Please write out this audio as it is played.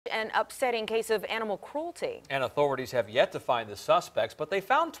an upsetting case of animal cruelty. And authorities have yet to find the suspects, but they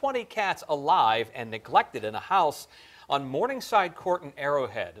found 20 cats alive and neglected in a house on Morningside Court in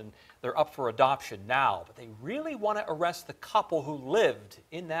Arrowhead. And they're up for adoption now, but they really want to arrest the couple who lived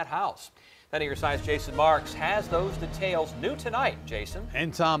in that house. 10 on your side's Jason Marks has those details new tonight. Jason.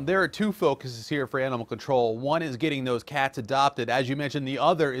 And Tom, there are two focuses here for animal control. One is getting those cats adopted. As you mentioned, the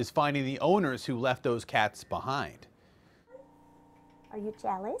other is finding the owners who left those cats behind. Are you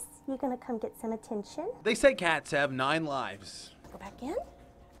jealous? You gonna come get some attention? They say cats have 9 lives. Go back in?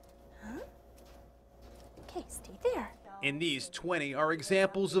 Huh? Okay, stay there. And these 20 are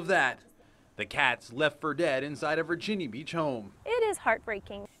examples of that. The cats left for dead inside a Virginia Beach home. It is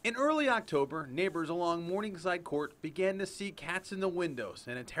heartbreaking. In early October, neighbors along Morningside Court began to see cats in the windows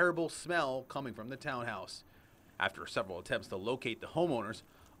and a terrible smell coming from the townhouse. After several attempts to locate the homeowners,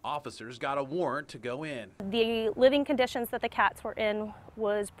 officers got a warrant to go in. The living conditions that the cats were in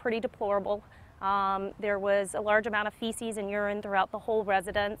was pretty deplorable. There was a large amount of feces and urine throughout the whole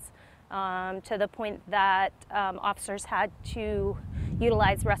residence, to the point that officers had to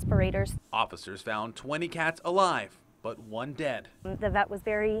utilize respirators. Officers found 20 cats alive, but 1 dead. The vet was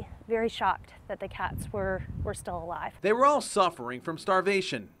very, very shocked that the cats were still alive. They were all suffering from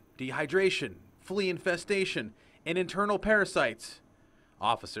starvation, dehydration, flea infestation, and internal parasites.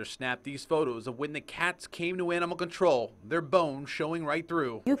 Officers snapped these photos of when the cats came to animal control, their bones showing right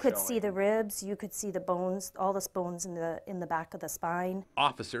through. You could see the ribs, you could see the bones, all the bones in the back of the spine.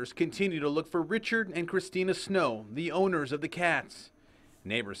 Officers continue to look for Richard and Christina Snow, the owners of the cats.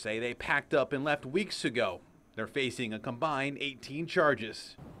 Neighbors say they packed up and left weeks ago. They're facing a combined 18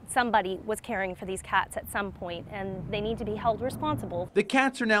 charges. Somebody was caring for these cats at some point, and they need to be held responsible. The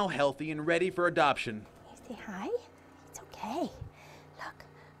cats are now healthy and ready for adoption. Say hi? It's okay. Look,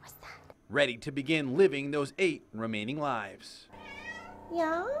 what's that? Ready to begin living those 8 remaining lives.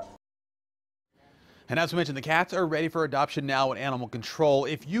 Yeah? And as we mentioned, the cats are ready for adoption now at Animal Control.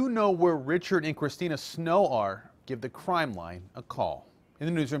 If you know where Richard and Christina Snow are, give the crime line a call. In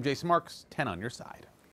the newsroom, Jason Marks, 10 on your side.